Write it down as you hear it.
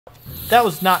that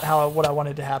was not what I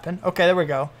wanted to happen. Okay, there we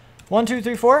go. 1, 2,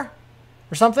 3, 4,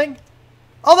 or something.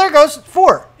 Oh, there it goes.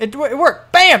 4. It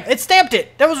worked. Bam! It stamped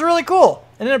it. That was really cool.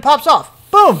 And then it pops off.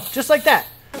 Boom! Just like that.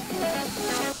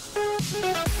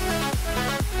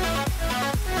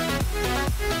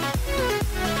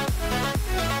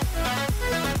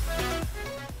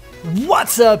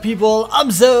 What's up, people? I'm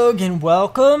Xogue, and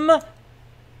welcome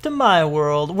to my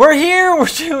world. We're here, we're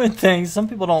doing things. Some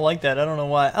people don't like that. I don't know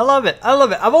why. I love it. I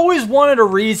love it. I've always wanted a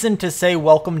reason to say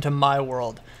welcome to my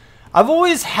world. I've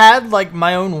always had like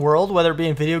my own world, whether it be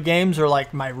in video games or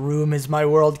like my room is my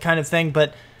world kind of thing,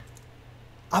 but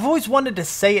I've always wanted to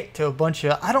say it to a bunch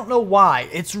of, I don't know why.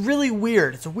 It's really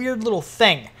weird. It's a weird little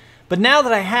thing. But now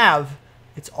that I have,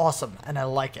 it's awesome and I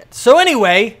like it. So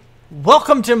anyway,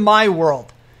 welcome to my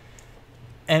world.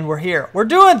 And we're here. We're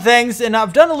doing things, and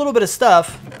I've done a little bit of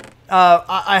stuff.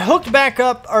 I hooked back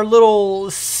up our little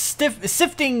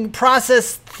sifting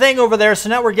process thing over there, so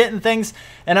now we're getting things.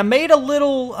 And I made a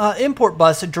little import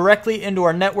bus directly into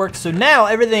our network, so now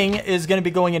everything is going to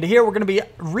be going into here. We're going to be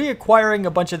reacquiring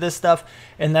a bunch of this stuff,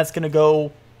 and that's going to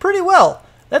go pretty well.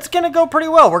 That's going to go pretty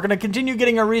well. We're going to continue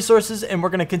getting our resources, and we're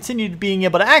going to continue being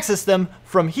able to access them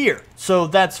from here. So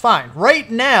that's fine.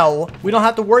 Right now, we don't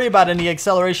have to worry about any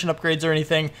acceleration upgrades or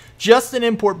anything. Just an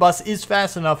import bus is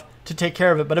fast enough to take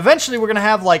care of it. But eventually, we're going to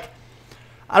have, like,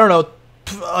 I don't know,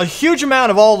 a huge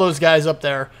amount of all those guys up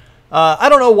there. I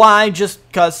don't know why, just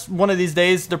because one of these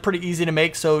days, they're pretty easy to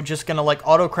make. So just going to, like,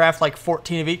 auto-craft, like,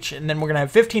 14 of each. And then we're going to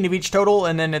have 15 of each total.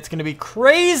 And then it's going to be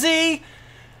crazy.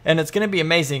 And it's going to be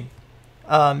amazing.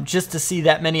 Just to see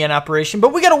that many in operation.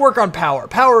 But we got to work on power.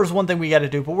 Power is one thing we got to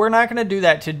do, but we're not going to do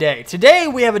that today. Today,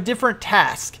 we have a different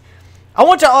task. I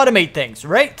want to automate things,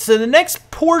 right? So the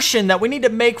next portion that we need to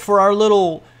make for our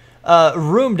little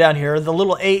room down here, the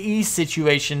little AE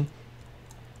situation,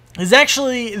 is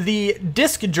actually the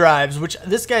disk drives, which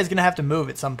this guy is going to have to move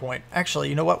at some point. Actually,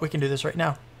 you know what? We can do this right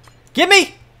now. Give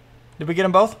me! Did we get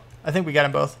them both? I think we got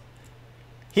them both.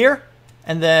 Here,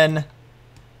 and then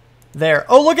there.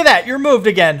 Oh, look at that. You're moved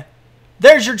again.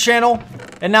 There's your channel.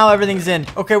 And now everything's in.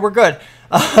 Okay, we're good.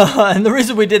 And the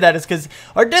reason we did that is because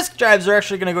our disk drives are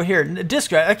actually going to go here.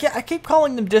 Disk drive. I keep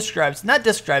calling them disk drives. Not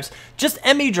disk drives. Just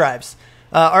ME drives.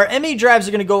 Our ME drives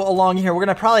are going to go along here. We're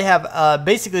going to probably have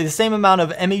basically the same amount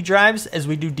of ME drives as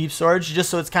we do deep storage, just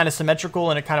so it's kind of symmetrical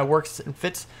and it kind of works and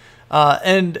fits.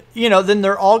 And, you know, then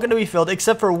they're all going to be filled,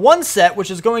 except for one set, which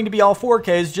is going to be all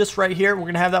 4Ks, just right here. We're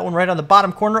going to have that one right on the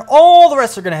bottom corner. All the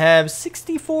rest are going to have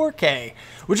 64K,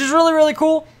 which is really, really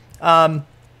cool. I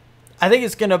think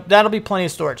it's going to, that'll be plenty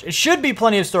of storage. It should be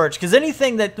plenty of storage, because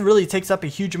anything that really takes up a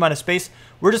huge amount of space,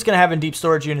 we're just going to have in deep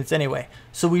storage units anyway.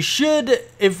 So we should,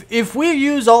 if we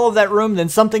use all of that room, then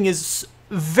something is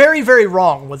very, very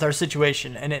wrong with our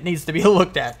situation, and it needs to be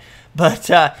looked at. But,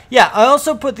 yeah, I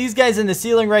also put these guys in the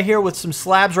ceiling right here with some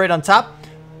slabs right on top.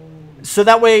 So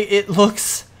that way it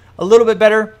looks a little bit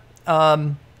better.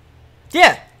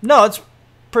 Yeah, no, it's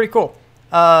pretty cool.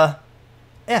 Yeah,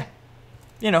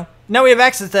 you know, now we have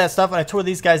access to that stuff, and I tore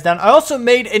these guys down. I also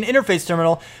made an interface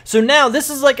terminal. So now, this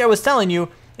is like I was telling you,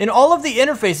 in all of the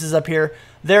interfaces up here,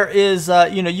 there is,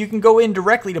 you know, you can go in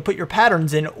directly to put your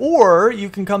patterns in, or you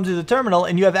can come to the terminal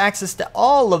and you have access to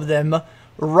all of them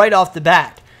right off the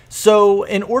bat. So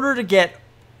in order to get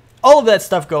all of that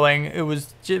stuff going, it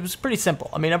was pretty simple.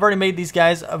 I mean, I've already made these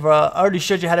guys. I've already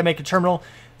showed you how to make a terminal.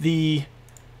 The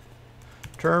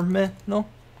terminal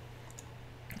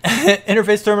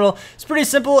interface terminal. It's pretty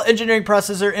simple. Engineering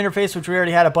processor interface, which we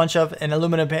already had a bunch of, and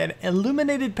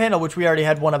illuminated panel, which we already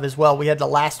had one of as well. We had the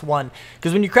last one,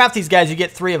 because when you craft these guys, you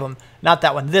get 3 of them. Not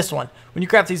that one, this one. When you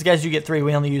craft these guys, you get 3.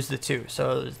 We only used the 2.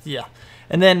 So yeah.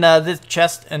 And then this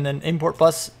chest, and then import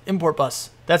bus. Import bus.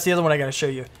 That's the other one I got to show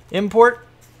you. Import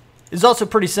is also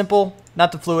pretty simple.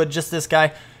 Not the fluid, just this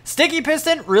guy. Sticky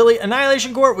piston, really.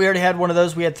 Annihilation core, we already had one of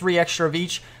those. We had 3 extra of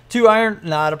each. 2 iron,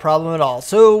 not a problem at all.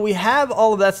 So we have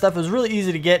all of that stuff. It was really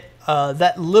easy to get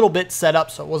that little bit set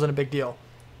up, so it wasn't a big deal.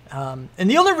 And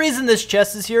the only reason this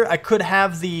chest is here, I could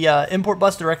have the import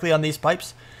bus directly on these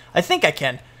pipes. I think I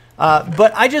can.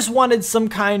 But I just wanted some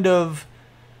kind of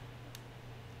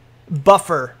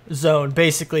buffer zone,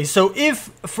 basically. So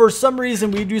if for some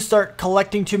reason we do start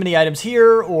collecting too many items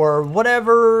here or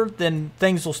whatever, then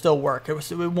things will still work.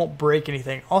 It won't break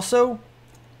anything. Also,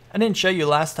 I didn't show you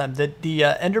last time that the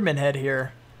Enderman head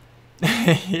here,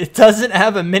 it doesn't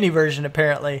have a mini version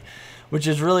apparently, which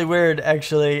is really weird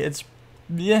actually. It's,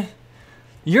 yeah,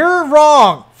 you're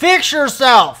wrong. Fix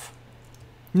yourself.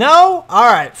 No?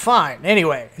 Alright, fine.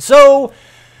 Anyway, so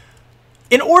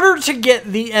In order to get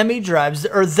the ME drives,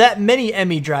 or that many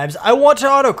ME drives, I want to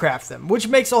autocraft them, which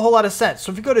makes a whole lot of sense.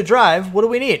 So if you go to drive, what do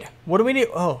we need? What do we need?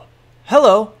 Oh,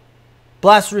 hello.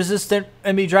 Blast resistant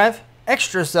ME drive.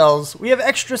 Extra cells. We have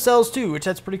extra cells too, which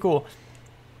that's pretty cool.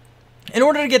 In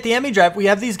order to get the ME drive, we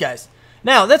have these guys.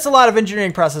 Now, that's a lot of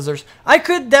engineering processors. I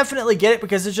could definitely get it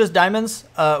because it's just diamonds.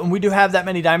 And we do have that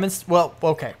many diamonds. Well,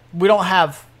 okay. We don't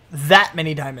have that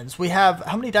many diamonds. We have,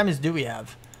 how many diamonds do we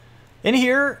have? In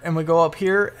here, and we go up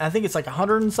here, I think it's like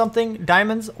 100 and something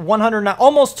diamonds. 100,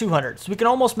 almost 200. So we can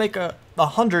almost make a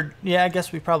 100. Yeah, I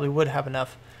guess we probably would have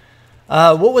enough.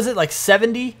 What was it, like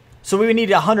 70? So we would need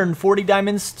 140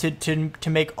 diamonds to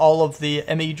make all of the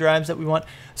ME drives that we want.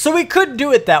 So we could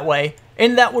do it that way,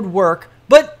 and that would work.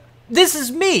 But this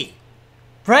is me,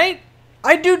 right?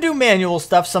 I do manual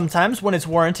stuff sometimes when it's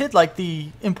warranted, like the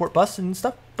import bus and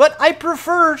stuff. But I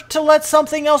prefer to let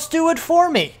something else do it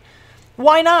for me.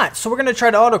 Why not? So we're going to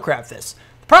try to autocraft this.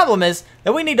 The problem is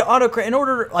that we need to autocraft, in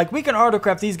order, like we can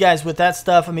autocraft these guys with that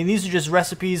stuff. I mean, these are just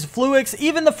recipes. Fluix,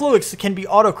 even the Fluix can be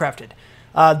autocrafted.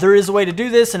 There is a way to do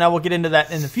this, and I will get into that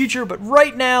in the future. But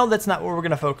right now, that's not what we're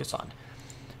going to focus on.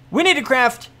 We need to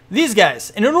craft these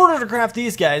guys. And in order to craft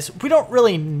these guys, we don't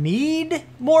really need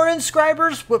more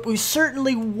inscribers, but we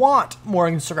certainly want more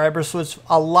inscribers, so it's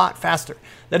a lot faster.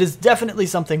 That is definitely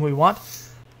something we want.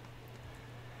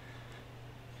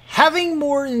 Having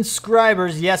more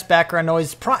inscribers, yes, background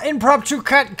noise, impromptu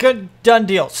cut, good, done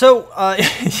deal. So,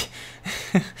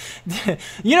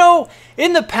 you know,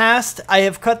 in the past, I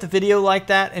have cut the video like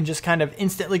that and just kind of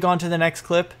instantly gone to the next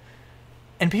clip.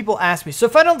 And people ask me, so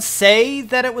if I don't say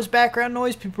that it was background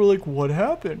noise, people are like, what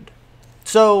happened?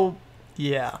 So,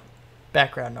 yeah,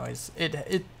 background noise,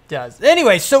 it does.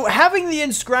 Anyway, so having the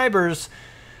inscribers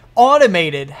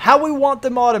automated, how we want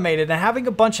them automated, and having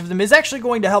a bunch of them is actually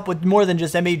going to help with more than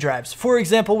just ME drives. For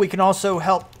example, we can also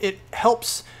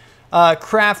helps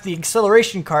craft the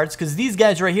acceleration cards, because these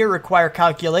guys right here require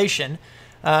calculation,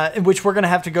 in which we're going to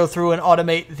have to go through and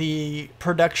automate the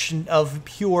production of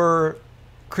pure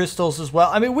crystals as well.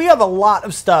 I mean, we have a lot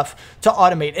of stuff to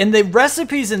automate, and the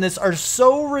recipes in this are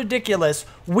so ridiculous,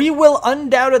 we will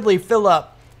undoubtedly fill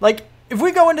up, like, if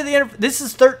we go into the, this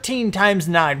is 13 times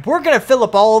 9. We're going to fill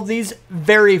up all of these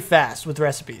very fast with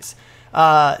recipes.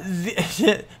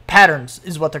 Patterns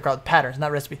is what they're called. Patterns,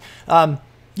 not recipes.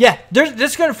 Yeah,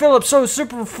 it's going to fill up so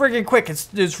super friggin' quick.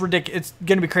 It's ridiculous. It's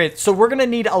going to be crazy. So we're going to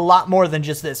need a lot more than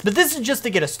just this. But this is just to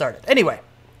get us started. Anyway,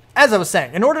 as I was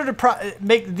saying, in order to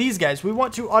make these guys, we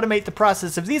want to automate the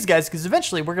process of these guys, because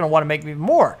eventually we're going to want to make even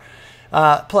more.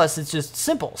 Plus, it's just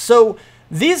simple. So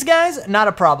these guys, not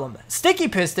a problem. Sticky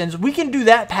pistons, we can do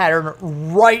that pattern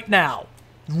right now.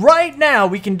 Right now,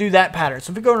 we can do that pattern.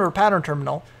 So if we go into our pattern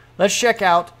terminal, let's check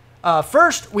out.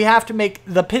 First, we have to make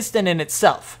the piston in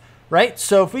itself, right?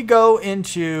 So if we go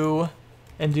into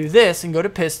and do this and go to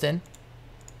piston,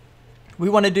 we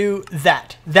want to do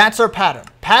that. That's our pattern.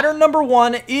 Pattern number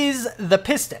 1 is the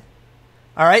piston.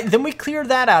 All right, then we clear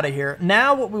that out of here.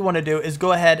 Now what we want to do is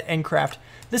go ahead and craft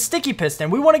the sticky piston.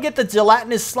 We want to get the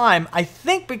gelatinous slime. I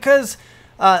think because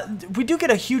we do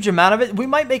get a huge amount of it. We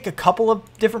might make a couple of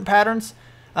different patterns,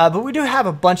 but we do have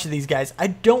a bunch of these guys. I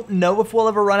don't know if we'll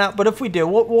ever run out, but if we do,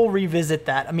 we'll revisit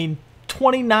that. I mean,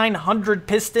 2,900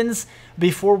 pistons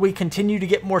before we continue to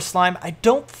get more slime. I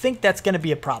don't think that's going to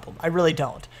be a problem. I really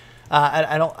don't.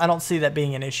 I don't see that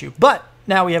being an issue. But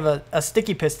now we have a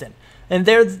sticky piston, and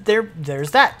there's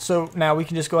that. So now we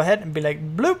can just go ahead and be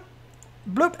like bloop,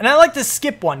 bloop. And I like to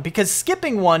skip one, because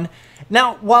skipping one,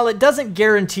 now while it doesn't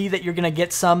guarantee that you're going to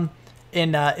get some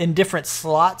in different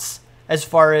slots as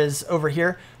far as over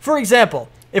here. For example,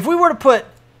 if we were to put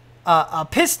a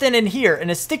piston in here and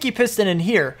a sticky piston in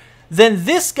here, then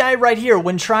this guy right here,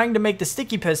 when trying to make the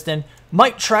sticky piston,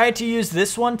 might try to use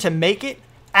this one to make it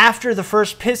after the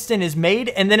first piston is made,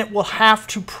 and then it will have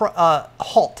to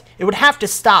halt. It would have to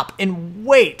stop and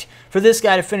wait for this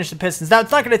guy to finish the pistons. Now,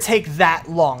 it's not going to take that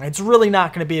long. It's really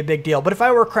not going to be a big deal. But if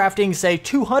I were crafting, say,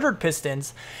 200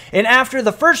 pistons, and after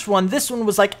the first one, this one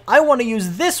was like, I want to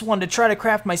use this one to try to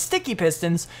craft my sticky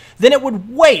pistons, then it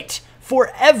would wait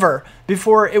forever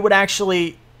before it would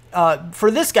actually,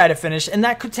 for this guy to finish, and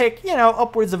that could take, you know,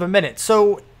 upwards of a minute.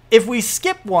 So if we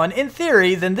skip one, in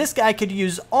theory, then this guy could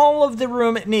use all of the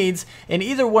room it needs in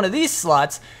either one of these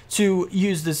slots to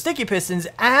use the sticky pistons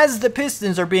as the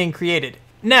pistons are being created.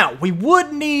 Now, we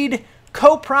would need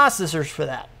coprocessors for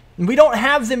that. And we don't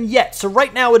have them yet, so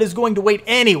right now it is going to wait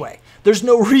anyway. there's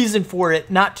no reason for it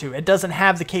not to. It doesn't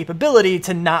have the capability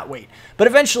to not wait. But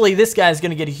eventually, this guy is going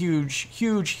to get a huge,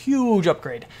 huge, huge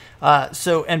upgrade.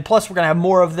 And plus, we're going to have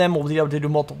more of them. We'll be able to do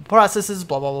multiple processes,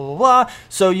 blah, blah, blah, blah, blah.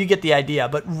 So you get the idea.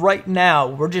 But right now,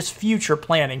 we're just future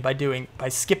planning by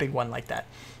skipping one like that.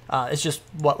 It's just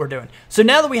what we're doing. So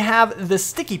now that we have the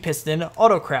sticky piston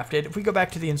auto-crafted, if we go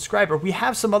back to the inscriber, we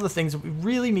have some other things that we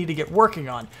really need to get working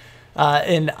on.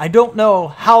 And I don't know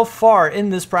how far in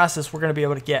this process we're going to be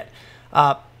able to get.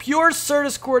 Pure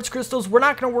Certus quartz crystals, we're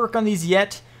not going to work on these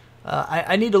yet.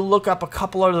 I need to look up a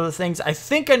couple other things. I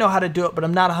think I know how to do it, but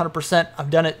I'm not 100%. I've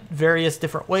done it various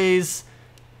different ways.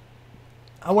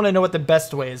 I want to know what the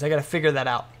best way is. I got to figure that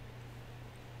out.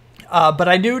 But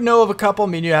I do know of a couple. I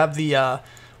mean, you have the...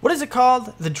 what is it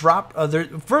called? The drop.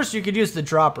 First, you could use the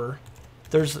dropper.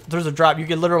 There's a drop. You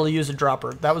could literally use a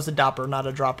dropper. That was a dopper, not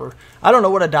a dropper. I don't know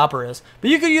what a dopper is, but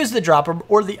you could use the dropper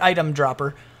or the item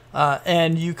dropper,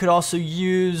 and you could also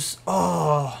use.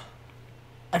 Oh,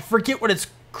 I forget what it's.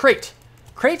 Crate.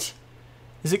 Crate?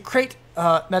 Is it crate?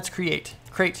 That's create.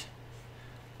 Crate.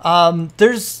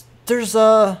 There's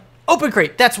open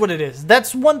crate. That's what it is.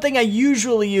 That's one thing I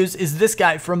usually use. Is this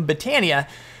guy from Botania.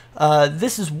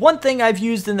 This is one thing I've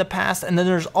used in the past, and then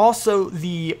there's also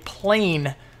the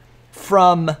plane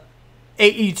from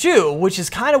AE2, which is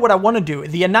kind of what I want to do.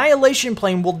 The annihilation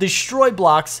plane will destroy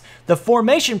blocks. The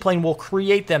formation plane will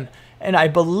create them. And I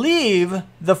believe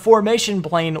the formation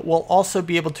plane will also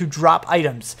be able to drop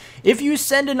items. If you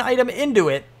send an item into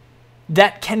it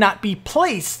that cannot be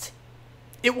placed,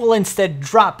 it will instead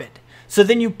drop it. So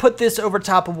then you put this over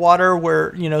top of water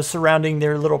where, you know, surrounding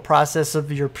their little process of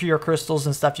your pure crystals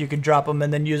and stuff, you can drop them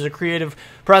and then use a creative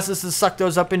process to suck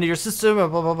those up into your system, blah,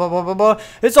 blah, blah, blah, blah, blah.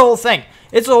 It's a whole thing.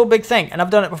 It's a whole big thing, and I've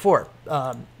done it before.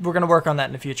 We're going to work on that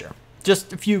in the future.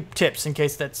 Just a few tips in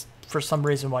case that's for some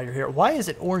reason why you're here. Why is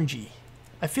it orangey?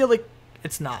 I feel like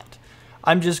it's not.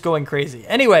 I'm just going crazy.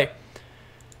 Anyway,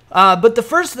 but the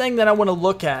first thing that I want to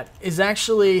look at is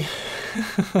actually...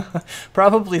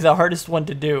 probably the hardest one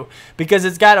to do because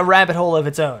it's got a rabbit hole of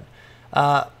its own.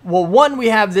 Well, one, we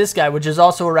have this guy, which is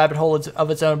also a rabbit hole of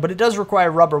its own, but it does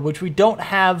require rubber, which we don't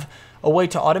have a way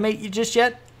to automate just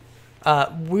yet.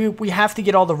 We have to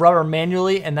get all the rubber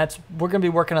manually, and we're going to be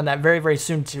working on that very, very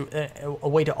soon to a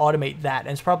way to automate that. And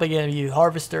it's probably going to be a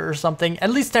harvester or something, at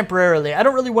least temporarily. I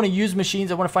don't really want to use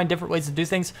machines. I want to find different ways to do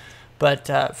things,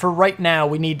 but for right now,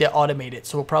 we need to automate it.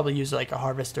 So we'll probably use like a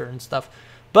harvester and stuff.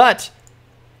 But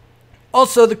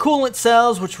also the coolant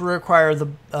cells, which will require the,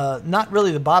 not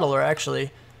really the bottler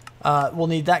actually. We'll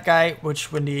need that guy,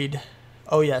 which would need,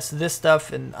 oh yes, this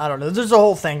stuff, and I don't know. There's a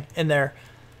whole thing in there.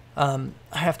 I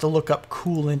have to look up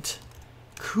coolant.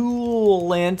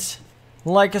 Coolant,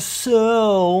 like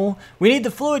so. We need the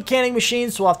fluid canning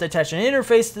machine, so we'll have to attach an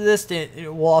interface to this.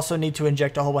 We'll also need to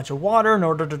inject a whole bunch of water in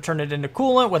order to turn it into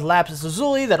coolant with lapis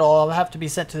lazuli. That'll all have to be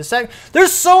sent to the site.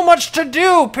 There's so much to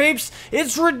do, peeps.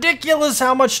 It's ridiculous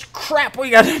how much crap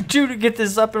we gotta do to get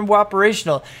this up and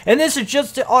operational. And this is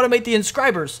just to automate the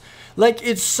inscribers. Like,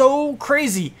 it's so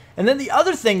crazy. And then the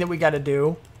other thing that we gotta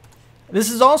do, this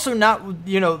is also not,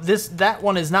 you know, that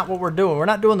one is not what we're doing. We're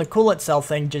not doing the coolant cell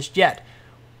thing just yet.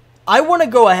 I want to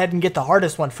go ahead and get the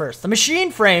hardest one first. The machine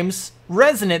frames,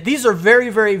 resonant, these are very,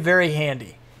 very, very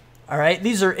handy. All right,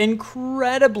 these are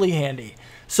incredibly handy.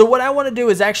 So what I want to do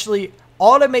is actually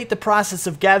automate the process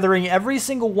of gathering every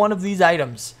single one of these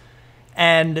items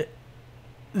and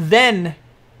then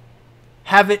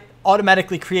have it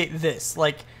automatically create this.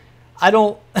 Like, I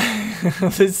don't...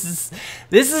 this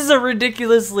is a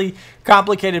ridiculously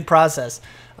complicated process.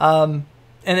 And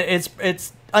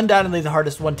it's undoubtedly the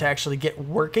hardest one to actually get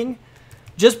working,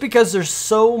 just because there's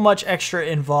so much extra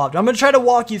involved. I'm going to try to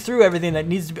walk you through everything that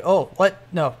needs to be... Oh, what?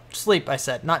 No, sleep, I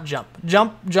said, not jump.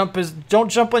 Jump is... Don't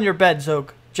jump on your bed,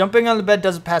 Xogue. Jumping on the bed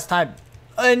doesn't pass time.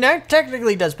 And that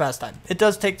technically does pass time. It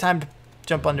does take time to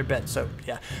jump on your bed, so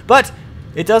yeah. But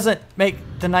it doesn't make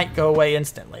the night go away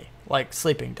instantly, like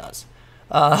sleeping does.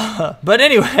 But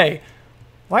anyway,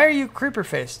 why are you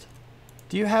creeper-faced?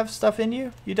 Do you have stuff in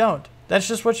you? You don't. That's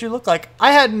just what you look like.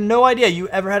 I had no idea you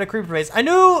ever had a creeper face. I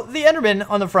knew the Enderman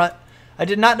on the front. I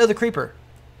did not know the creeper.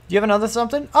 Do you have another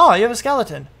something? Oh, you have a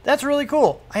skeleton. That's really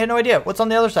cool. I had no idea. What's on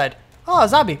the other side? Oh, a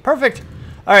zombie. Perfect.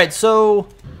 All right, so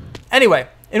anyway,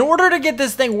 in order to get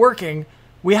this thing working,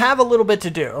 we have a little bit to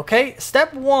do, okay?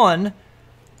 Step one,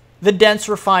 the dense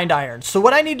refined iron. So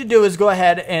what I need to do is go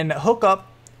ahead and hook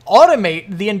up,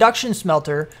 automate the induction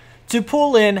smelter to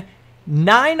pull in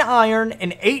 9 iron,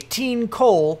 and 18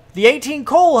 coal. The 18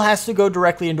 coal has to go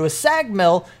directly into a sag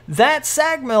mill. That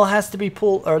sag mill has to be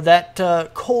pulled, or that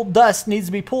coal dust needs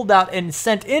to be pulled out and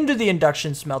sent into the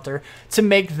induction smelter to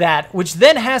make that, which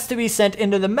then has to be sent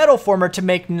into the metal former to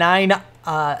make 9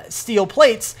 steel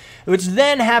plates, which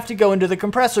then have to go into the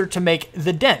compressor to make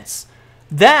the dents.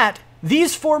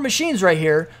 These 4 machines right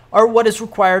here are what is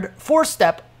required for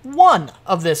step 1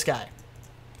 of this guy.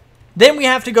 Then we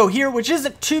have to go here, which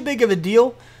isn't too big of a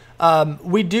deal.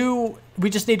 We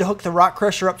just need to hook the rock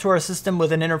crusher up to our system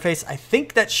with an interface. I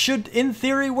think that should, in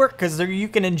theory, work because you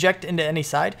can inject into any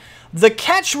side. The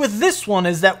catch with this one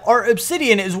is that our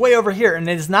obsidian is way over here and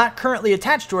it is not currently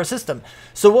attached to our system.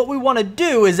 So what we want to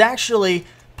do is actually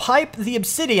pipe the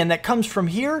obsidian that comes from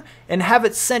here and have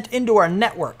it sent into our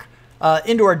network,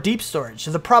 into our deep storage.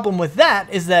 So the problem with that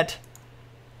is that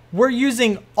we're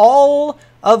using all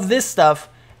of this stuff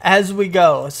as we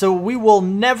go. So we will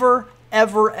never,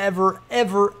 ever, ever,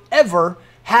 ever, ever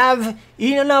have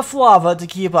enough lava to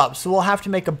keep up. So we'll have to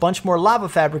make a bunch more lava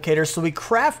fabricators so we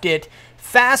craft it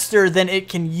faster than it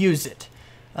can use it.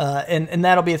 And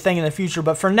that'll be a thing in the future.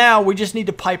 But for now, we just need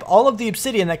to pipe all of the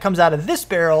obsidian that comes out of this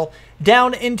barrel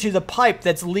down into the pipe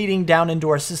that's leading down into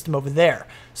our system over there.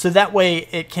 So that way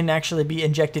it can actually be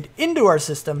injected into our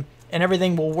system and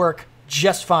everything will work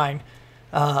just fine.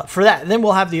 For that. And then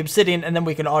we'll have the obsidian and then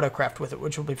we can auto-craft with it,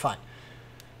 which will be fine.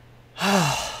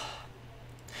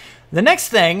 The next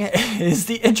thing is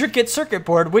the intricate circuit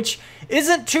board, which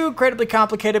isn't too incredibly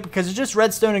complicated because it's just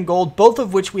redstone and gold, both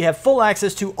of which we have full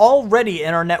access to already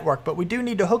in our network. But we do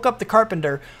need to hook up the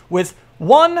carpenter with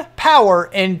 1, power,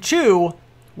 and 2,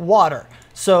 water.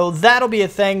 So that'll be a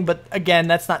thing, but again,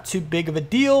 that's not too big of a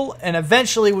deal. And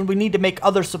eventually when we need to make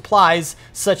other supplies,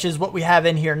 such as what we have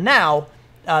in here now,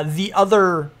 the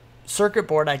other circuit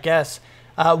board, I guess,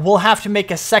 we'll have to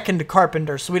make a second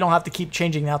carpenter so we don't have to keep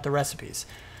changing out the recipes.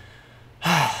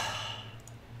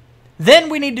 Then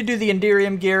we need to do the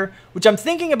Enderium gear, which I'm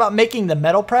thinking about making the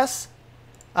metal press.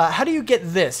 How do you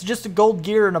get this? Just a gold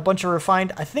gear and a bunch of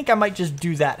refined? I think I might just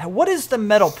do that. What is the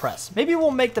metal press? Maybe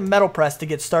we'll make the metal press to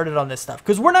get started on this stuff,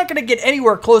 because we're not going to get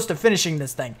anywhere close to finishing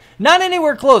this thing. Not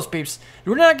anywhere close, peeps.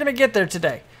 We're not going to get there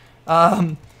today.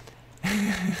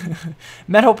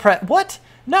 Metal press. What?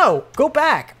 No, go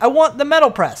back. I want the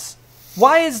metal press.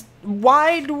 Why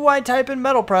do I type in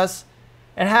metal press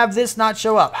and have this not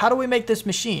show up? How do we make this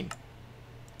machine?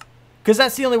 Because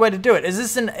that's the only way to do it. Is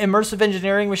this an immersive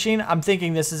engineering machine? I'm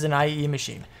thinking this is an IE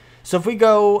machine. So if we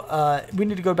go, we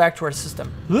need to go back to our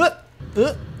system.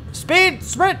 Speed,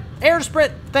 sprint, air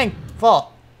sprint, thing,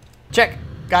 fall. Check.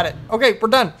 Got it. Okay, we're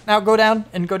done. Now go down,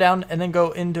 and then go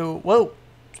into, whoa,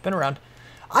 spin around.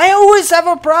 I always have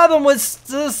a problem with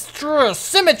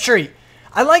symmetry.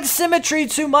 I like symmetry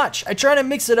too much. I try to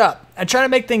mix it up. I try to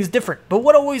make things different. But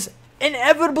what always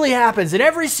inevitably happens in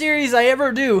every series I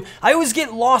ever do, I always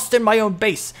get lost in my own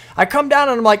base. I come down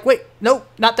and I'm like, wait, nope,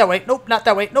 not that way. Nope, not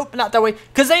that way. Nope, not that way.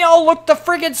 Because they all look the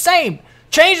friggin' same.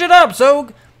 Change it up,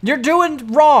 Xogue. You're doing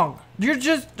wrong. You're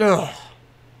just, ugh.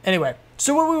 Anyway,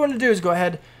 so what we want to do is go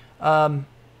ahead.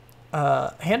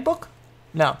 Handbook?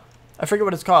 No, I forget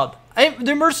what it's called.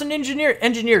 The immersive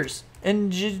engineers.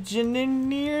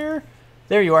 Engineer.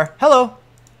 There you are. Hello.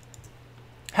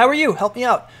 How are you? Help me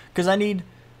out. Because I need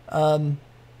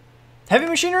heavy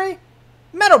machinery?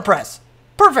 Metal press.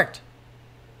 Perfect.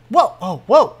 Whoa. Oh,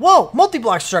 whoa. Whoa.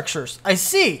 Multi-block structures. I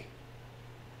see.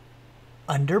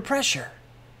 Under pressure.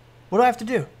 What do I have to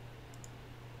do?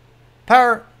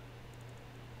 Power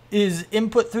is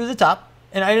input through the top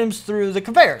and items through the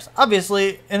conveyors.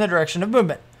 Obviously in the direction of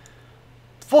movement.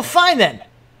 Well, fine then.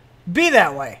 Be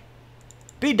that way.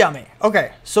 Be dummy.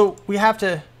 Okay, so we have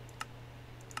to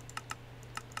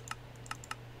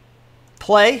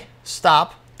play,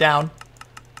 stop, down.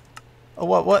 Oh,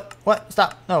 what?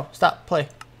 Stop. No, stop, play.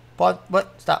 Pause,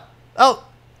 what? Stop. Oh.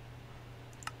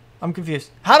 I'm confused.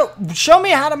 Show me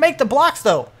how to make the blocks,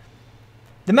 though.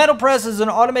 The metal press is an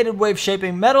automated wave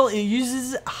shaping metal. It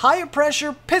uses high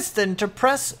pressure piston to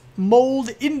press mold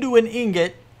onto an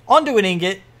ingot,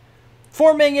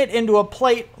 forming it into a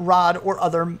plate, rod, or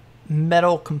other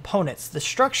metal components. The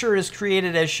structure is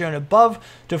created as shown above.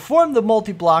 To form the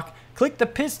multi-block, click the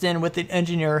piston with the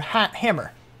engineer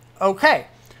hammer. Okay.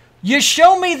 You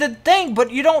show me the thing,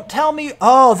 but you don't tell me.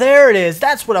 Oh, there it is.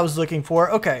 That's what I was looking for.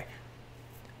 Okay.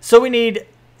 So we need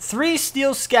 3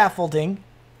 steel scaffolding,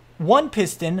 1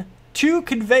 piston, 2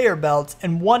 conveyor belts,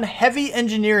 and 1 heavy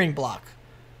engineering block.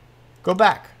 Go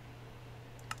back.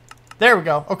 There we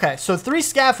go. Okay, so 3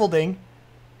 scaffolding.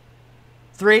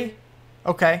 3.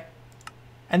 Okay.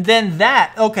 And then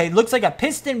that, okay, looks like a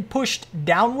piston pushed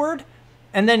downward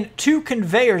and then 2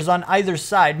 conveyors on either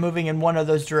side moving in one of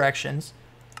those directions,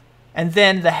 and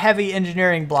then the heavy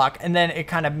engineering block, and then it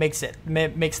kind of makes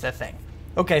the thing.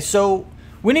 Okay, so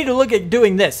we need to look at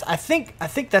doing this. I think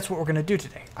that's what we're gonna do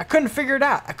today. I couldn't figure it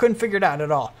out. I couldn't figure it out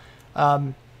at all.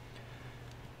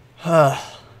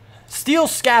 Steel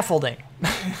scaffolding.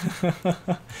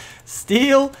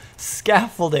 Steel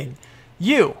scaffolding.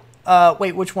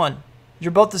 Wait, which one?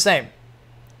 You're both the same.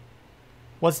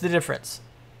 What's the difference?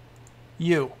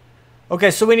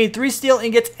 Okay, so we need 3 steel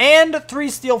ingots and 3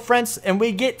 steel fence, and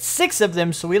we get 6 of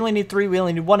them, so we only need 3. We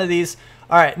only need 1 of these.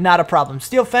 All right, not a problem.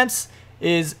 Steel fence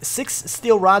is 6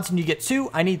 steel rods, and you get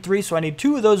 2. I need 3, so I need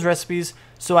 2 of those recipes.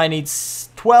 So I need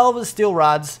 12 steel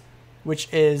rods,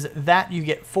 which is that. You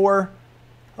get 4.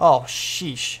 Oh,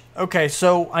 sheesh. Okay,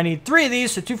 so I need 3 of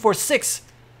these, so 2, 4, 6.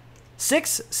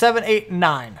 6, 7, 8,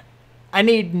 9. I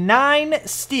need 9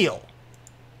 steel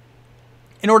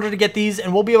in order to get these,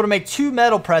 and we'll be able to make 2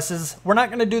 metal presses. We're not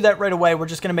going to do that right away. We're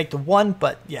just going to make the 1,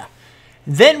 but yeah.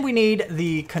 Then we need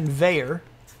the conveyor,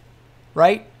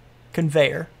 right?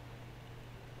 Conveyor.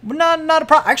 Not a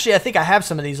problem. Actually, I think I have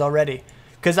some of these already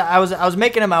because I was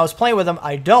making them. I was playing with them.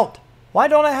 I don't. Why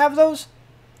don't I have those?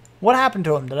 What happened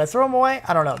to them? Did I throw them away?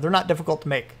 I don't know. They're not difficult to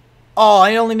make. Oh,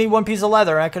 I only need 1 piece of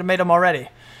leather. I could have made them already.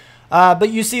 But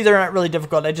you see, they're not really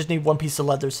difficult. I just need 1 piece of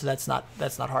leather, so that's not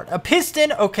hard. A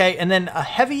piston, okay, and then a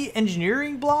heavy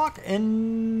engineering block.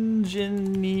 Engineer.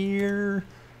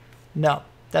 No,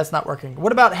 that's not working.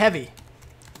 What about heavy?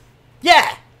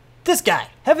 Yeah, this guy.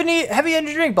 Heavy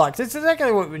engineering blocks. That's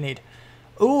exactly what we need.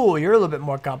 Ooh, you're a little bit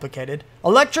more complicated.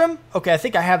 Electrum, okay, I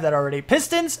think I have that already.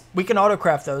 Pistons, we can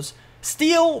autocraft those.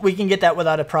 Steel, we can get that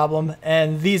without a problem.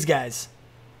 And these guys.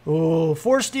 Ooh,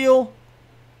 4 steel.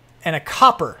 And a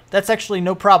copper. That's actually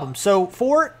no problem. So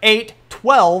 4, 8,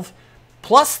 12,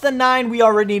 plus the 9 we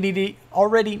already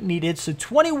needed. So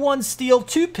 21 steel,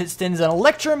 2 pistons, an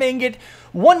electrum ingot,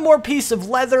 1 more piece of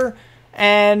leather,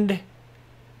 and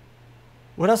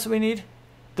what else do we need?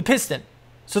 The piston.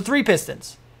 So 3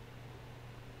 pistons.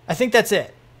 I think that's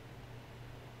it.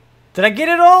 Did I get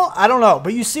it all? I don't know,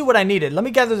 but you see what I needed. Let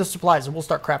me gather the supplies and we'll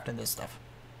start crafting this stuff.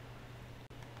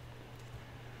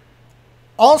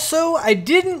 Also, I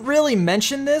didn't really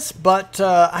mention this, but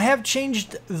I have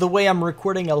changed the way I'm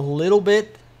recording a little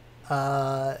bit.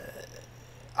 I'm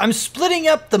splitting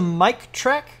up the mic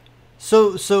track.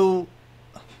 So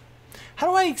how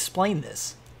do I explain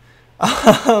this?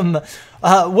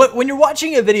 When you're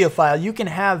watching a video file, you can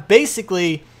have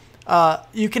basically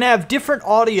you can have different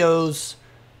audios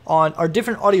on or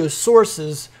different audio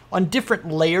sources on different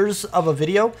layers of a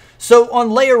video. So on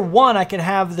layer 1, I can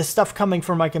have the stuff coming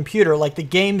from my computer, like the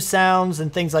game sounds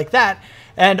and things like that.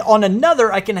 And on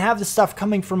another, I can have the stuff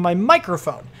coming from my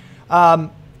microphone.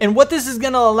 And what this is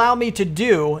going to allow me to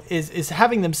do is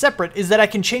having them separate, is that I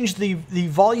can change the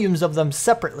volumes of them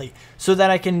separately so that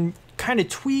I can kind of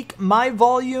tweak my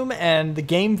volume and the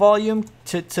game volume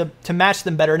to match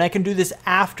them better. And I can do this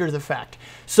after the fact.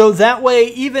 So that way,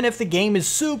 even if the game is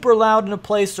super loud in a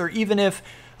place, or even if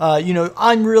you know,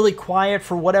 I'm really quiet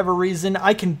for whatever reason,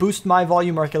 I can boost my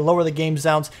volume or I can lower the game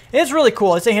sounds. It's really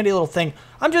cool. It's a handy little thing.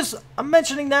 I'm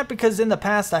mentioning that because in the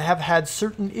past I have had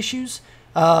certain issues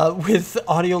with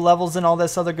audio levels and all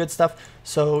this other good stuff.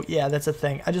 So yeah, that's a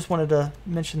thing. I just wanted to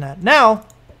mention that. Now,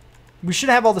 we should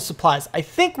have all the supplies. I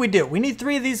think we do. We need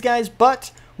 3 of these guys,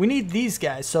 but we need these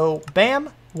guys. So bam,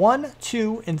 1,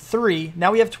 2, and 3.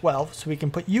 Now we have 12, so we can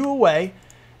put you away.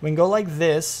 We can go like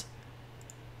this.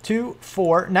 2,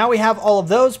 4. Now we have all of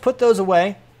those. Put those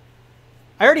away.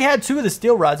 I already had 2 of the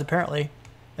steel rods, apparently.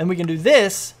 And we can do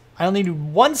this. I only need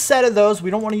 1 set of those.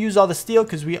 We don't want to use all the steel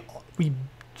because we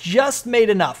just made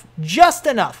enough. Just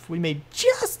enough. We made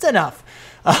just enough.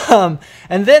 And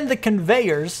then the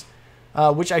conveyors,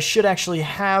 which I should actually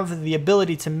have the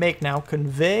ability to make now.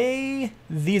 Convey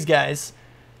these guys.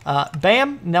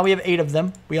 Bam. Now we have 8 of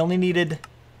them. We only needed,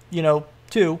 you know,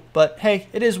 2. But hey,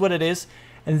 it is what it is.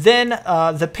 And then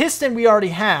the piston we already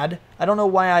had. I don't know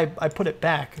why I put it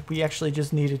back. We actually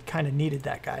just kind of needed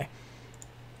that guy.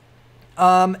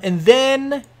 And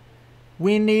then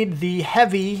we need the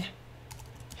heavy,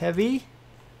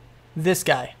 this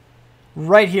guy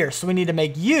right here. So we need to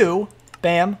make you,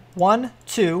 bam, 1,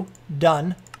 2,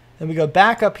 done. Then we go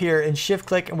back up here and shift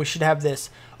click and we should have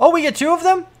this. Oh, we get 2 of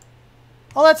them?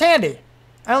 Oh, that's handy.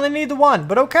 I only need the 1,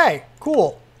 but okay,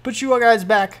 cool. Put you guys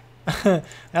back. I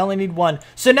only need 1.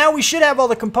 So now we should have all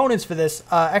the components for this.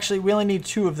 Actually, we only need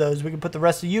 2 of those. We can put the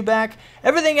rest of you back.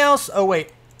 Everything else, oh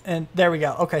wait, and there we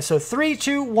go. Okay, so 3,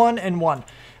 2, 1, and 1.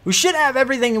 We should have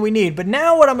everything we need, but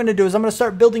now what I'm going to do is I'm going to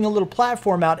start building a little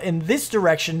platform out in this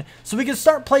direction so we can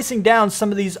start placing down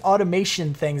some of these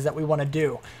automation things that we want to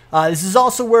do. This is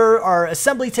also where our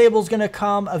assembly table is going to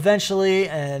come eventually,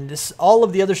 and all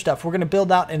of the other stuff we're going to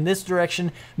build out in this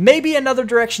direction. Maybe another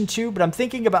direction too, but I'm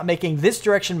thinking about making this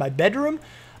direction my bedroom.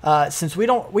 Since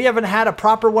we haven't had a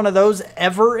proper one of those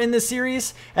ever in the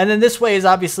series. And then this way is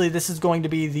obviously, this is going to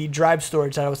be the drive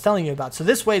storage that I was telling you about. So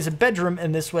this way is a bedroom,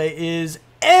 and this way is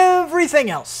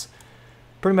everything else.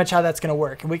 Pretty much how that's going to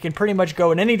work. And we can pretty much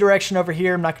go in any direction over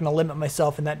here. I'm not going to limit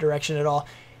myself in that direction at all.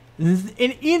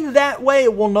 In that way,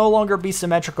 it will no longer be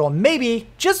symmetrical. Maybe,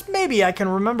 just maybe, I can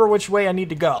remember which way I need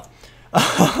to go.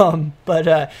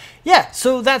 Yeah,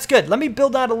 so that's good. Let me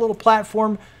build out a little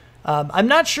platform. I'm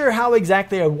not sure how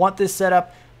exactly I want this set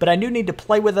up, but I do need to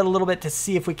play with it a little bit to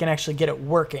see if we can actually get it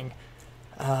working.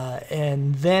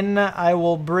 And then I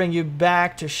will bring you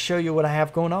back to show you what I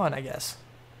have going on, I guess.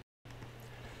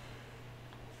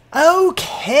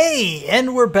 Okay,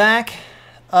 and we're back.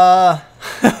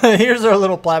 Here's our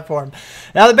little platform.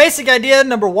 Now, the basic idea,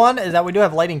 number one, is that we do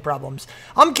have lighting problems.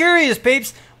 I'm curious,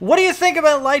 peeps, what do you think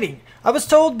about lighting? I was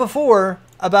told before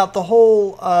about the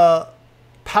whole,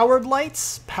 powered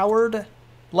lights,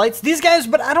 these guys,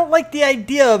 but I don't like the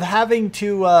idea of having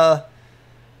to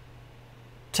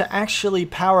actually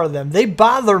power them. They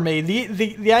bother me.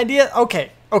 The idea,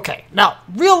 okay. Now,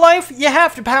 real life, you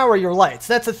have to power your lights.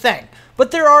 That's a thing. But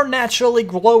there are naturally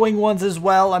glowing ones as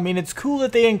well. I mean, it's cool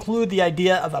that they include the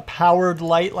idea of a powered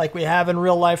light like we have in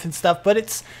real life and stuff, but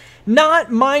it's not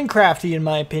Minecrafty in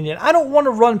my opinion. I don't want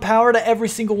to run power to every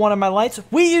single one of my lights.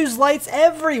 We use lights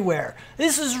everywhere.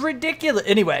 This is ridiculous.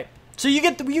 Anyway, so you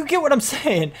get what I'm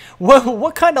saying.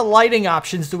 What kind of lighting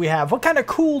options do we have? What kind of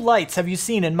cool lights have you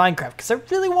seen in Minecraft? Because I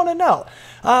really want to know.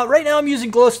 Right now I'm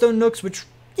using glowstone nooks, which,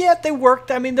 yeah, they worked.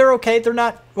 I mean, they're okay. They're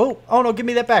not, oh no, give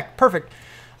me that back. Perfect.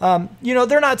 You know,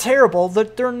 they're not terrible.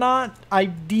 They're not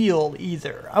ideal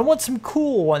either. I want some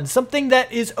cool ones. Something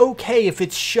that is okay if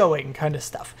it's showing kind of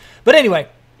stuff. But anyway,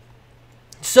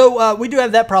 so we do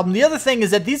have that problem. The other thing is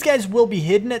that these guys will be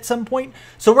hidden at some point.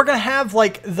 So we're going to have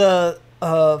like the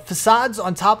facades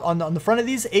on top, on the front of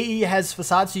these. AE has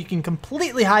facades so you can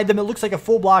completely hide them. It looks like a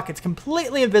full block. It's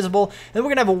completely invisible. And we're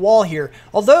going to have a wall here.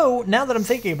 Although, now that I'm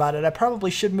thinking about it, I probably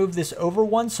should move this over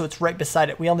one so it's right beside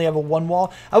it. We only have a one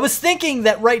wall. I was thinking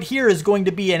that right here is going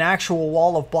to be an actual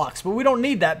wall of blocks, but we don't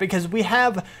need that because we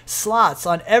have slots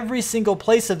on every single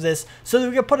place of this so that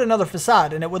we can put another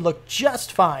facade and it would look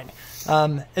just fine.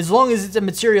 As long as it's a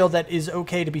material that is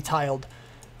okay to be tiled.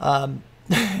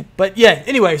 But yeah,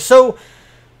 anyway, so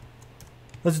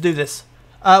let's do this.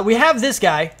 We have this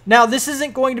guy. Now, this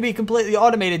isn't going to be completely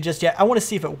automated just yet. I want to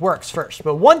see if it works first.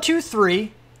 But 1, 2,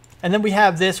 3, and then we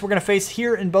have this. We're going to face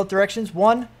here in both directions.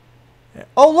 1.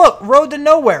 Oh, look, road to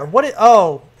nowhere.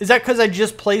 Oh, is that because I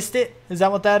just placed it? Is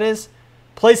that what that is?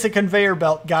 Place a conveyor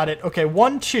belt. Got it. Okay,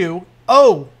 1, 2.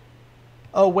 Oh,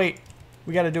 wait.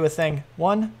 We got to do a thing.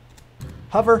 1,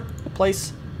 hover,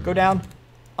 place, go down,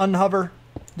 unhover,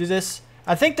 do this.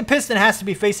 I think the piston has to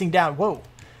be facing down. Whoa.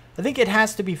 I think it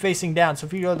has to be facing down. So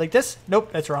if you go like this,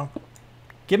 nope, that's wrong.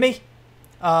 Give me.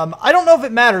 I don't know if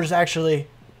it matters actually,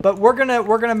 but we're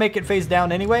gonna make it face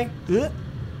down anyway.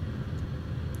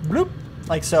 Bloop,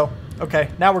 like so.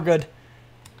 Okay, now we're good.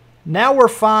 Now we're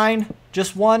fine.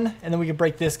 Just one, and then we can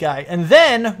break this guy. And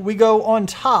then we go on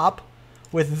top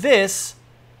with this.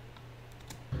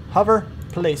 Hover,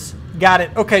 place. Got it.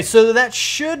 Okay, so that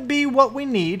should be what we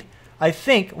need. I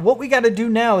think what we got to do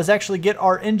now is actually get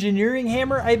our engineering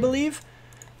hammer, I believe.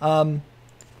 Here,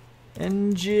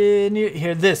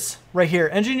 this right here,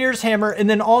 engineer's hammer. And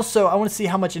then also, I want to see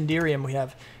how much enderium we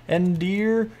have.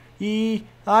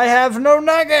 I have no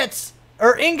nuggets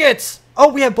or ingots. Oh,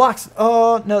 we have blocks.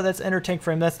 Oh, no, that's enter tank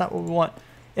frame. That's not what we want.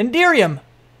 Enderium.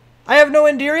 I have no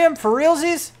enderium for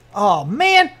realsies. Oh,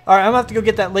 man. All right, I'm going to have to go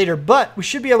get that later. But we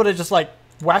should be able to just, like,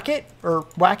 whack it. Or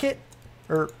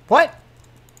what?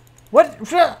 What?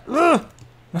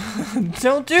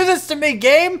 Don't do this to me,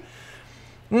 game.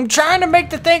 I'm trying to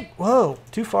make the thing. Whoa,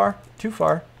 too far.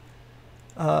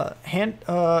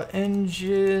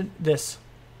 Engine this.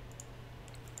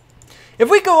 If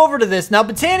we go over to this, now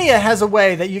Botania has a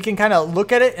way that you can kind of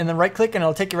look at it and then right click and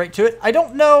it'll take you right to it. I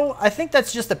don't know. I think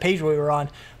that's just the page we were on.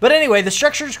 But anyway, the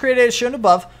structure is created as shown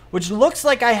above, which looks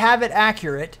like I have it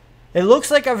accurate. It looks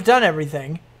like I've done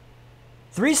everything.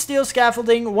 3 steel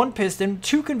scaffolding, 1 piston,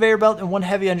 2 conveyor belt, and 1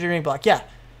 heavy engineering block. Yeah.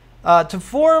 To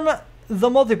form the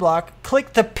multi-block,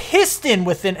 click the piston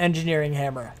within engineering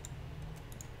hammer.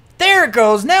 There it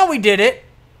goes. Now we did it.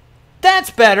 That's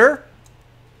better.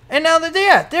 And now that,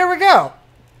 yeah, there we go.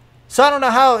 So I don't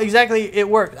know how exactly it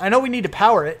works. I know we need to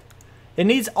power it. It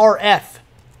needs RF.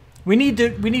 We need to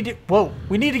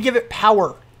give it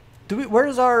power.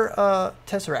 Where's our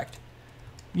Tesseract?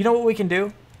 You know what we can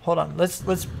do? Hold on. Let's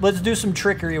do some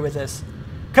trickery with this.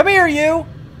 Come here, you.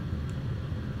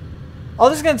 Oh,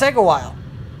 this is gonna take a while.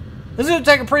 This is gonna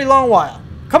take a pretty long while.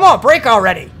 Come on, break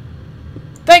already.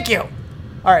 Thank you.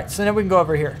 All right, so then we can go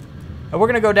over here. And we're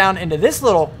going to go down into this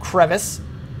little crevasse.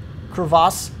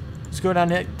 Let's go down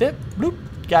here. Dip, bloop.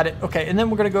 Got it. Okay, and then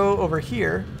we're going to go over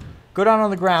here. Go down on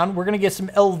the ground. We're going to get some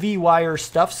LV wire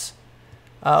stuffs.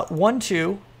 1,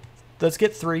 2. Let's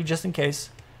get 3 just in case.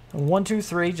 1, 2,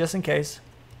 3 just in case.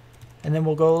 And then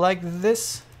we'll go like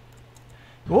this.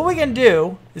 What we can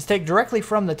do is take directly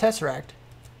from the Tesseract.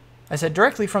 I said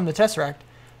directly from the Tesseract.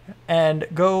 And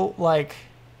go like...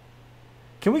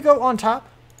 Can we go on top?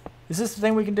 Is this the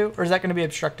thing we can do? Or is that going to be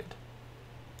obstructed?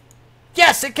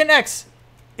 Yes, it connects.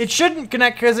 It shouldn't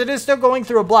connect because it is still going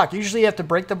through a block. Usually you have to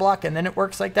break the block and then it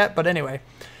works like that. But anyway.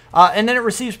 And then it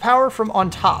receives power from on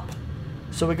top.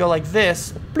 So we go like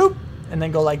this. Bloop. And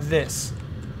then go like this.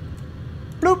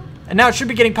 Bloop. And now it should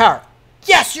be getting power.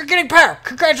 Yes, you're getting power.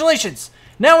 Congratulations.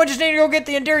 Now we just need to go get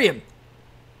the Enderium.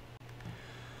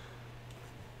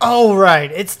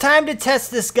 Alright, it's time to test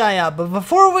this guy out, but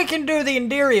before we can do the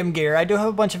Enderium gear, I do have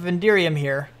a bunch of Enderium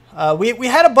here. We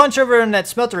had a bunch over in that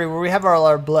smeltery where we have all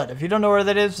our blood. If you don't know where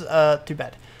that is, too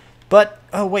bad. But,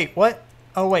 oh wait, what?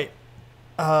 Oh wait.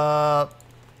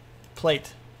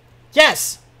 Plate.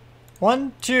 Yes!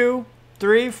 1, 2,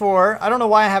 3, 4. I don't know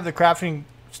why I have the crafting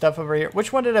stuff over here.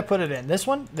 Which one did I put it in? This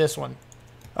one? This one.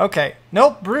 Okay.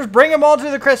 Nope, bring them all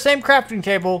to the same crafting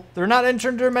table. They're not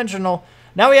interdimensional.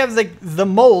 Now we have the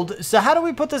mold. So how do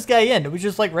we put this guy in? Do we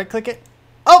just like right click it?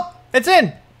 Oh, it's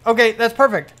in. Okay, that's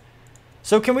perfect.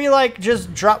 So can we like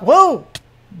just drop? Whoa!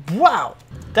 Wow,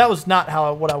 that was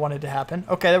not what I wanted to happen.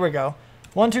 Okay, there we go.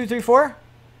 1, 2, 3, 4,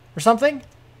 or something.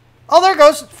 Oh, there it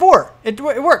goes. 4. It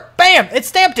worked. Bam! It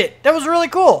stamped it. That was really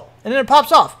cool. And then it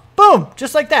pops off. Boom!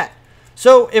 Just like that.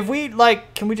 So if we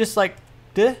like, can we just like,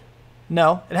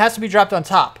 no, it has to be dropped on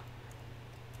top.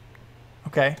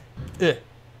 Okay.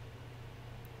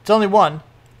 It's only 1.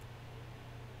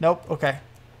 Nope. Okay.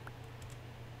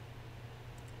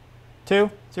 2,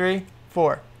 3,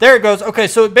 4. There it goes. Okay,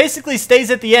 so it basically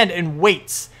stays at the end and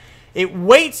waits. It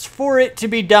waits for it to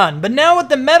be done. But now with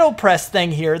the metal press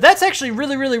thing here, that's actually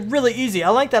really, really, really easy. I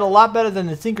like that a lot better than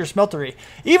the Tinker Smeltery.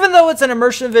 Even though it's an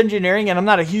immersive engineering, and I'm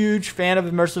not a huge fan of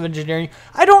immersive engineering,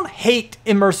 I don't hate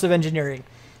immersive engineering.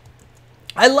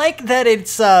 I like that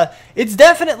it's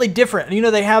definitely different. You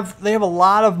know, they have a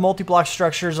lot of multi-block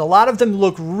structures. A lot of them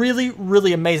look really,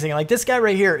 really amazing. Like this guy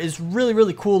right here is really,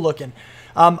 really cool looking.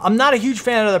 I'm not a huge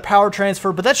fan of the power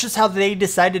transfer, but that's just how they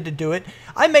decided to do it.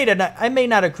 I may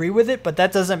not agree with it, but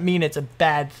that doesn't mean it's a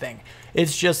bad thing.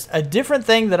 It's just a different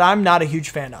thing that I'm not a huge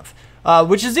fan of.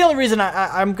 Which is the only reason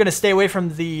I'm going to stay away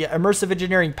from the immersive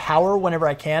engineering power whenever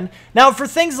I can. Now, for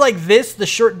things like this, the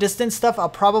short distance stuff, I'll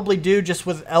probably do just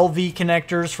with LV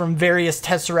connectors from various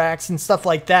Tesseracts and stuff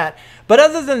like that. But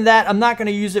other than that, I'm not going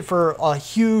to use it for a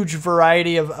huge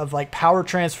variety of like power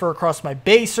transfer across my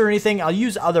base or anything. I'll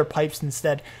use other pipes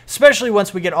instead, especially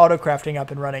once we get auto crafting up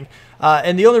and running.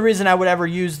 And the only reason I would ever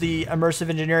use the immersive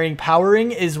engineering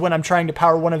powering is when I'm trying to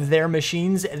power one of their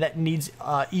machines that needs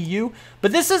EU.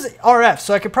 But this is RF,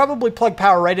 so I could probably plug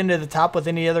power right into the top with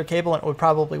any other cable and it would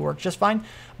probably work just fine.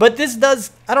 But this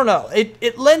does, I don't know,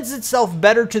 it lends itself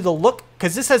better to the look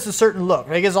because this has a certain look.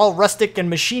 Like it's all rustic and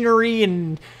machinery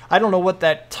and I don't know what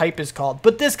that type is called.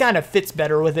 But this kind of fits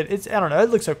better with it. I don't know, it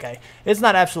looks okay. It's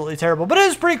not absolutely terrible, but it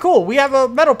is pretty cool. We have a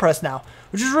metal press now,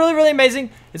 which is really, really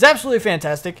amazing. It's absolutely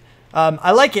fantastic.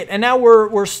 I like it, and now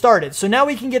we're started. So now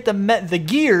we can get the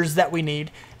gears that we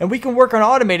need, and we can work on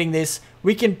automating this.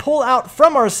 We can pull out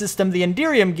from our system the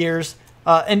Enderium gears,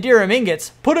 Enderium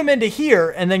ingots, put them into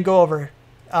here, and then go over,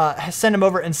 send them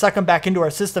over and suck them back into our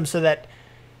system so that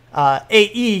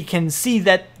AE can see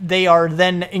that they are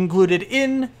then included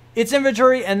in its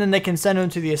inventory, and then they can send them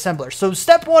to the assembler. So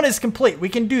step 1 is complete. We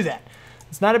can do that.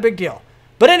 It's not a big deal.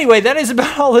 But anyway, that is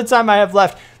about all the time I have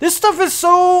left. This stuff is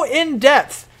so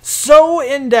in-depth. So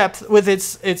in-depth with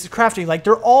its crafting. Like,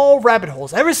 they're all rabbit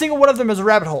holes. Every single one of them is a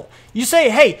rabbit hole. You say,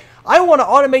 hey, I want to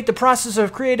automate the process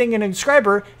of creating an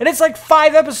inscriber, and it's like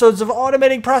 5 episodes of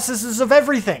automating processes of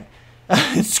everything.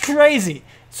 It's crazy.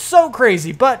 So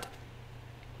crazy, but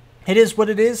it is what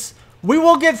it is. We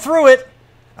will get through it.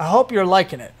 I hope you're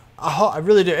liking it. I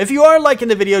really do. If you are liking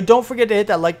the video, don't forget to hit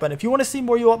that like button. If you want to see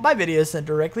more, you want my videos sent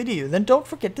directly to you, then don't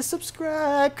forget to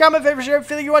subscribe, comment, favorite, share,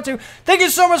 everything you want to. Thank you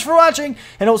so much for watching,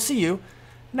 and I'll see you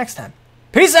next time.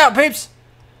 Peace out, peeps.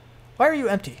 Why are you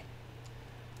empty?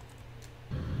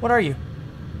 What are you?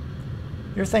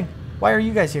 Your thing. Why are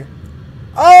you guys here?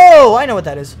 Oh, I know what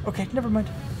that is. Okay, never mind.